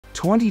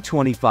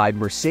2025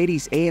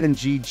 Mercedes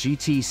AMG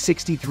GT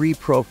 63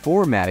 Pro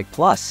 4 MATIC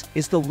Plus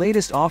is the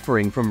latest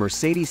offering from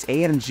Mercedes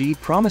AMG,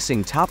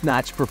 promising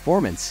top-notch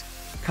performance,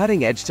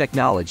 cutting-edge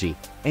technology,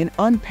 and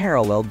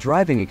unparalleled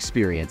driving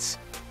experience.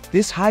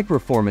 This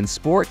high-performance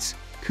sports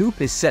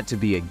coupe is set to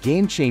be a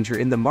game-changer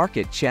in the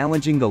market,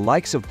 challenging the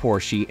likes of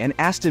Porsche and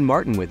Aston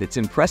Martin with its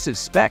impressive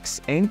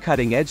specs and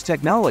cutting-edge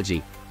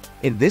technology.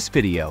 In this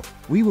video,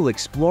 we will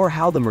explore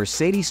how the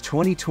Mercedes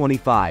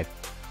 2025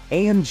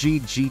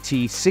 AMG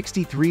GT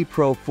 63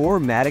 Pro 4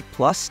 MATIC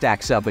Plus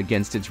stacks up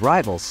against its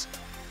rivals,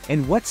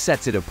 and what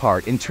sets it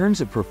apart in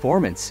terms of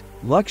performance,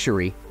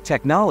 luxury,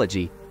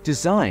 technology,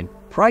 design,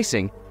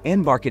 pricing,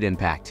 and market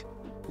impact.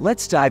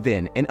 Let's dive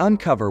in and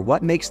uncover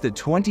what makes the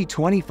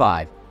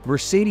 2025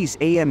 Mercedes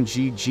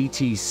AMG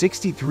GT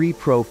 63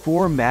 Pro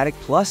 4 MATIC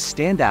Plus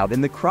stand out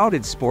in the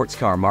crowded sports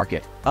car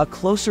market. A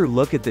closer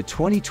look at the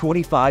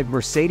 2025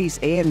 Mercedes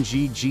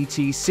AMG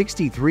GT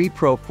 63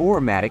 Pro 4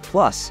 MATIC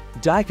Plus,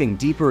 diving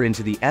deeper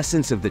into the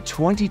essence of the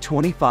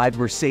 2025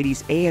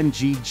 Mercedes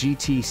AMG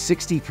GT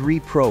 63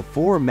 Pro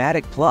 4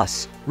 MATIC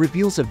Plus,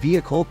 reveals a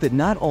vehicle that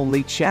not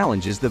only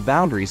challenges the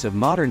boundaries of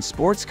modern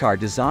sports car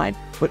design,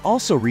 but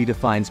also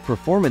redefines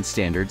performance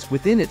standards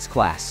within its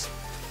class.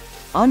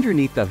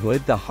 Underneath the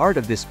hood, the heart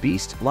of this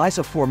beast, lies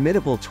a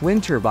formidable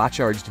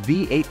twin-turbocharged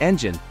V8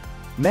 engine,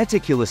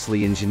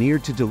 meticulously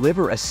engineered to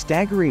deliver a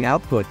staggering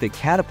output that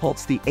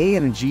catapults the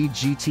AMG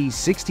GT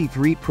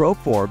 63 Pro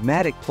 4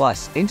 MATIC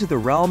Plus into the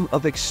realm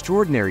of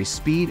extraordinary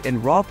speed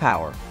and raw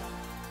power.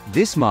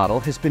 This model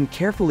has been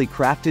carefully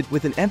crafted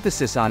with an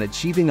emphasis on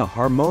achieving a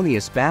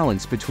harmonious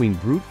balance between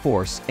brute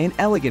force and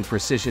elegant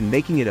precision,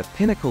 making it a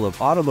pinnacle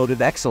of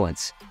automotive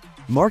excellence.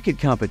 Market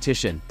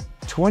competition: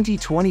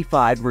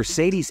 2025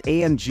 Mercedes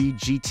AMG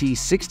GT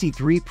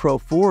 63 Pro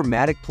 4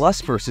 MATIC Plus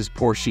versus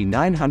Porsche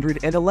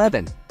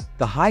 911.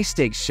 The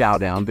high-stakes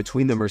showdown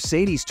between the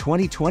Mercedes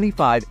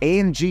 2025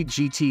 AMG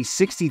GT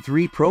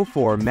 63 Pro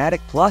 4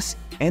 MATIC Plus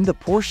and the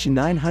Porsche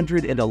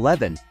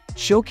 911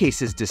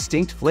 showcases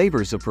distinct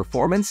flavors of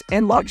performance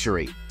and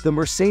luxury. The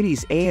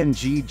Mercedes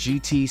AMG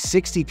GT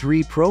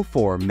 63 Pro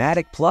 4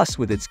 MATIC Plus,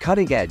 with its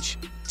cutting-edge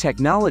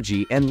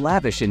technology and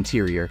lavish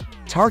interior,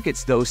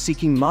 targets those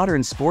seeking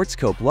modern sports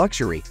coupe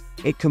luxury.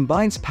 It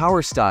combines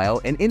power,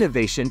 style, and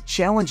innovation,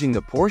 challenging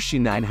the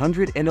Porsche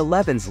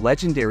 911's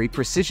legendary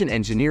precision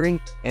engineering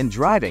and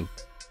driving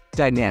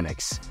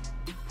dynamics.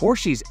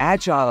 Porsche's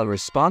agile and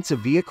responsive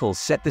vehicles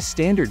set the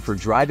standard for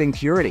driving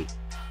purity.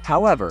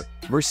 However,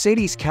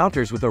 Mercedes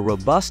counters with a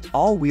robust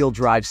all-wheel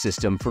drive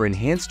system for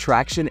enhanced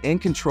traction and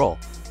control.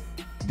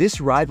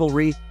 This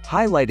rivalry,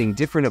 highlighting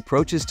different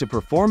approaches to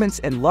performance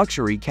and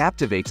luxury,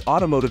 captivates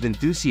automotive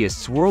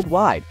enthusiasts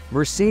worldwide.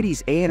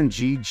 Mercedes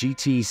AMG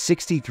GT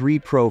 63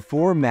 Pro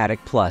 4 MATIC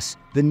Plus,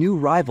 the new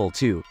rival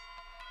to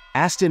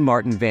Aston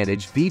Martin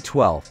Vantage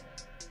V12.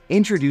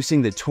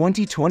 Introducing the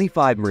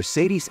 2025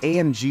 Mercedes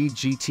AMG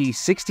GT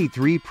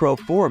 63 Pro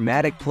 4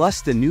 MATIC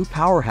Plus, the new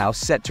powerhouse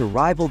set to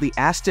rival the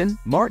Aston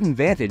Martin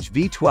Vantage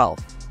V12.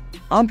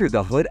 Under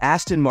the hood,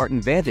 Aston Martin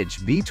Vantage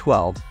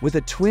V12, with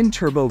a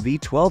twin-turbo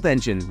V12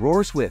 engine,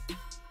 roars with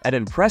an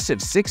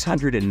impressive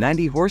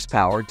 690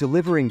 horsepower,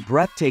 delivering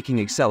breathtaking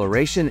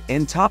acceleration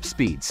and top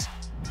speeds.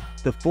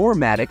 The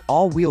 4MATIC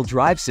all-wheel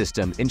drive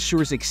system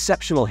ensures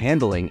exceptional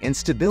handling and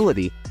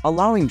stability,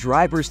 allowing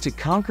drivers to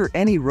conquer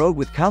any road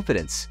with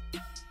confidence.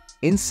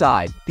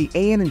 Inside, the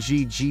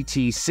AMG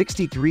GT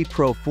 63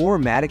 Pro 4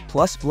 MATIC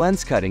Plus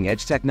blends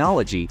cutting-edge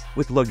technology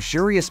with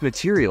luxurious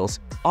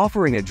materials,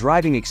 offering a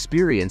driving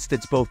experience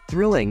that's both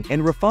thrilling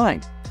and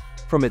refined.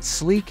 From its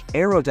sleek,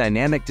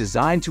 aerodynamic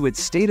design to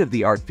its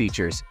state-of-the-art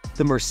features,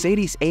 the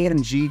Mercedes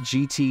AMG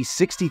GT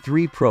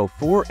 63 Pro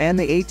 4 and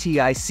the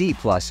ATIC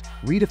Plus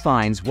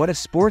redefines what a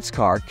sports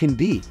car can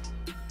be.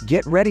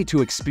 Get ready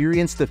to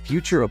experience the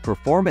future of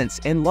performance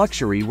and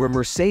luxury, where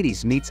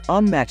Mercedes meets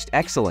unmatched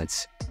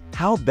excellence.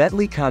 How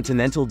Bentley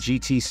Continental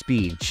GT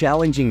Speed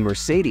challenging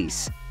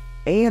Mercedes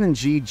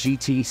AMG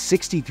GT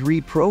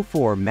 63 Pro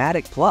 4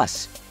 MATIC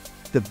Plus.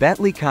 The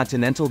Bentley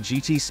Continental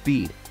GT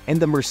Speed and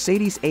the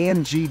Mercedes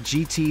AMG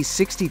GT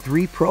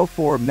 63 Pro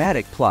 4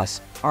 MATIC Plus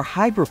are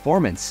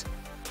high-performance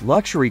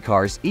luxury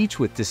cars, each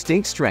with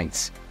distinct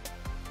strengths.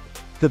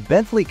 The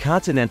Bentley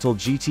Continental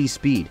GT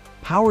Speed,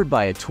 powered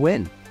by a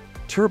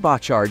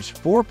twin-turbocharged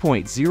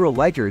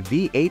 4.0-liter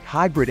V8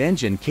 hybrid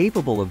engine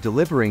capable of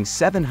delivering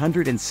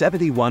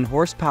 771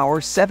 horsepower,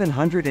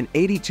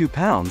 782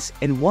 pounds,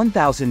 and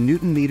 1,000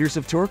 Newton-meters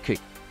of torque.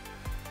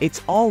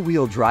 Its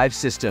all-wheel drive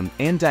system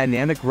and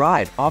dynamic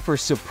ride offer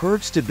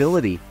superb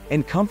stability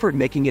and comfort,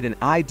 making it an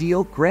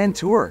ideal grand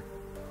tour.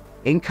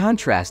 In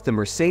contrast, the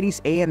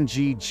Mercedes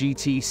AMG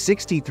GT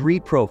 63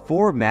 Pro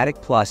 4 MATIC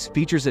Plus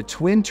features a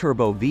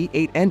twin-turbo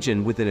V8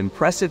 engine with an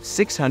impressive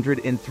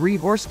 603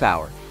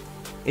 horsepower.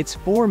 Its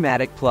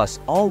 4MATIC Plus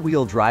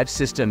all-wheel drive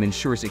system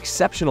ensures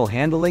exceptional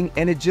handling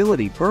and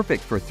agility,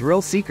 perfect for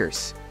thrill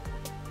seekers.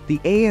 The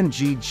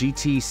AMG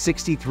GT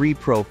 63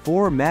 Pro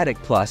 4 MATIC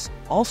Plus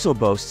also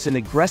boasts an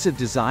aggressive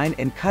design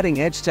and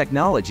cutting-edge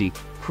technology,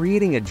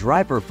 creating a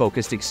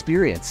driver-focused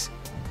experience.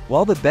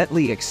 While the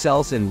Bentley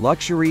excels in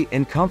luxury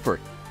and comfort,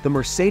 the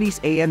Mercedes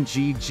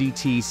AMG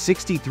GT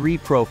 63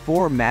 Pro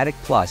 4 MATIC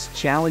Plus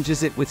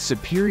challenges it with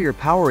superior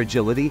power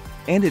agility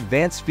and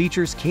advanced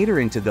features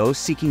catering to those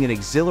seeking an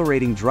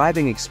exhilarating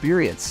driving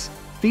experience.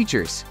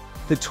 Features: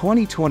 the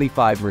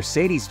 2025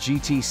 Mercedes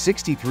GT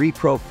 63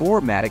 Pro 4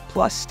 MATIC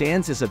Plus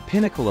stands as a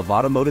pinnacle of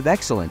automotive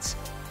excellence.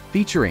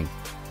 Featuring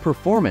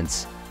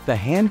performance: the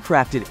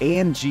handcrafted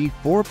AMG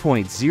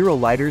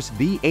 4.0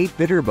 V8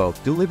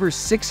 Bitturbo delivers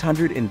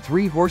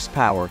 603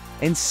 horsepower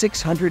and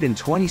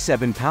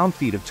 627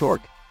 pound-feet of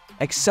torque,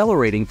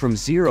 accelerating from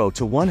 0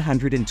 to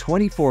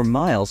 124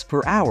 miles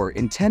per hour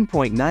in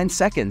 10.9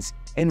 seconds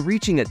and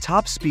reaching a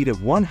top speed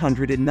of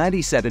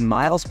 197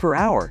 miles per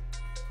hour.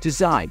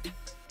 Design: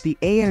 the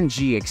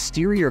AMG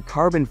exterior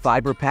carbon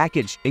fiber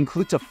package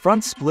includes a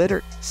front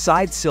splitter,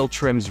 side sill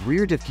trims,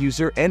 rear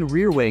diffuser, and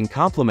rear wing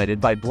complemented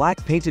by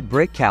black painted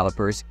brake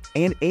calipers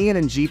and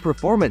AMG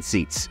performance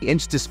seats.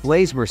 Inch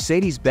displays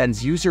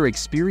Mercedes-Benz user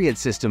experience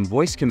system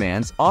voice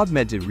commands,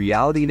 augmented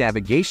reality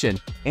navigation,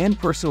 and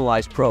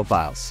personalized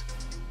profiles.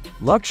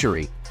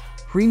 Luxury: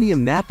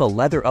 premium Napa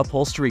leather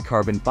upholstery,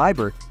 carbon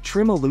fiber,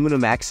 trim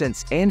aluminum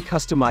accents, and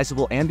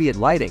customizable ambient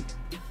lighting.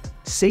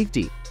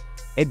 Safety: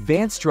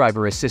 advanced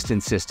driver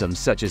assistance systems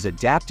such as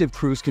adaptive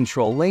cruise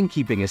control, lane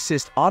keeping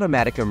assist,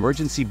 automatic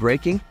emergency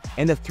braking,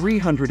 and a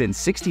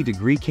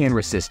 360-degree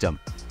camera system.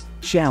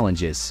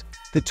 Challenges: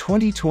 the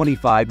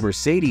 2025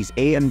 Mercedes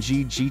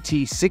AMG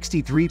GT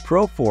 63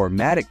 Pro 4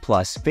 MATIC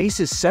Plus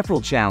faces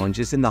several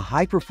challenges in the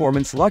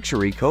high-performance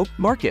luxury coupe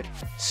market.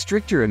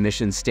 Stricter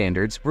emission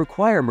standards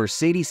require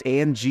Mercedes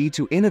AMG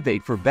to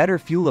innovate for better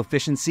fuel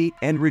efficiency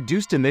and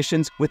reduced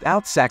emissions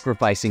without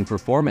sacrificing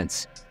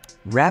performance.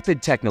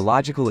 Rapid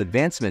technological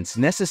advancements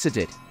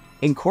necessitate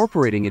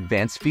incorporating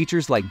advanced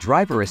features like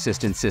driver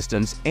assistance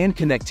systems and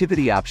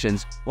connectivity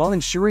options while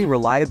ensuring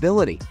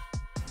reliability.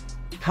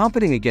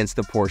 Competing against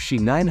the Porsche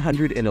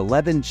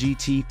 911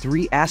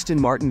 GT3, Aston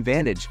Martin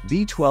Vantage,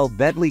 V12,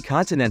 Bentley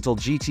Continental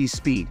GT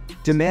Speed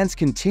demands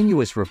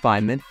continuous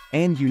refinement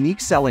and unique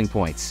selling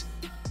points.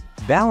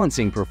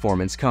 Balancing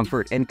performance,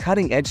 comfort, and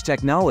cutting-edge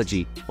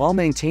technology while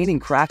maintaining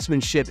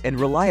craftsmanship and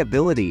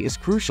reliability is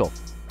crucial.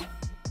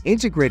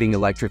 Integrating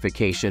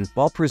electrification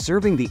while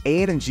preserving the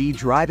AMG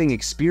driving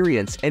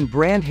experience and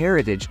brand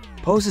heritage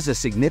poses a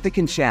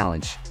significant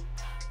challenge.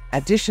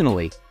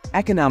 Additionally,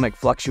 economic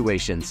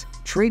fluctuations,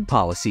 trade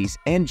policies,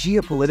 and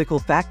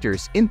geopolitical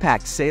factors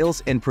impact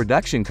sales and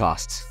production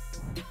costs.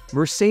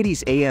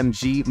 Mercedes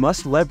AMG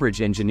must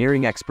leverage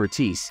engineering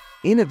expertise,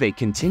 innovate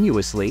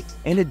continuously,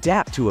 and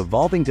adapt to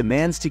evolving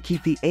demands to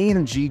keep the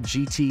AMG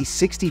GT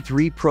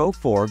 63 Pro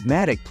 4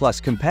 MATIC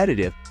Plus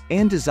competitive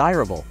and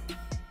desirable.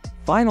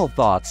 Final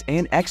thoughts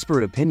and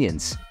expert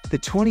opinions: the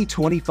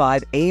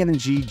 2025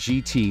 AMG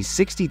GT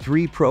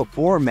 63 Pro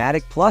 4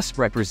 MATIC Plus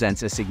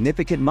represents a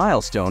significant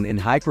milestone in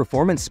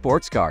high-performance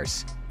sports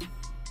cars.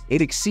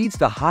 It exceeds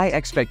the high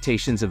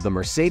expectations of the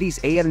Mercedes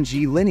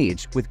AMG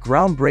lineage with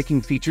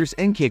groundbreaking features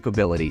and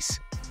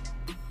capabilities.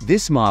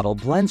 This model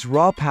blends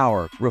raw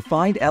power,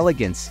 refined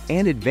elegance,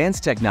 and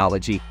advanced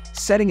technology,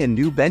 setting a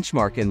new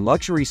benchmark in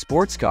luxury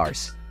sports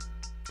cars.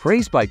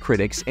 Praised by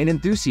critics and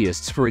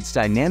enthusiasts for its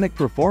dynamic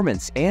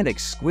performance and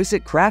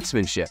exquisite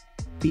craftsmanship,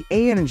 the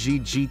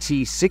AMG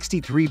GT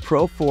 63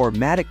 Pro 4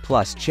 MATIC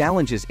Plus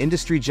challenges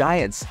industry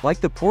giants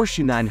like the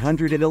Porsche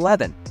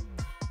 911.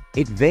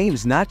 It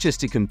aims not just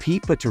to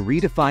compete but to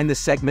redefine the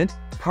segment,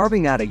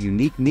 carving out a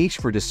unique niche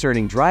for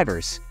discerning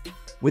drivers.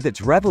 With its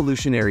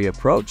revolutionary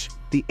approach,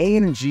 the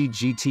AMG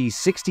GT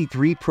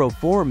 63 Pro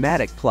 4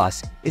 MATIC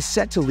Plus is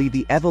set to lead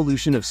the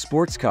evolution of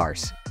sports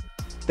cars.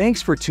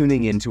 Thanks for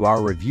tuning in to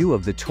our review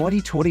of the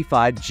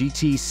 2025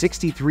 GT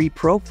 63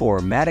 Pro 4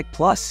 MATIC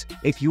Plus.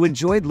 If you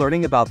enjoyed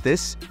learning about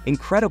this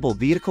incredible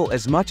vehicle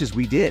as much as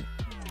we did,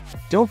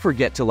 don't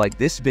forget to like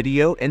this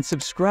video and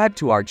subscribe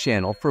to our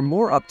channel for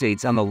more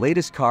updates on the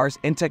latest cars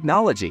and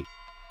technology.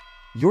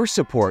 Your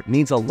support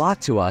means a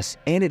lot to us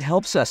and it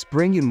helps us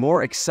bring you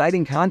more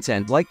exciting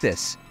content like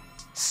this.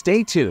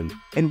 Stay tuned,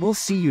 and we'll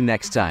see you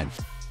next time.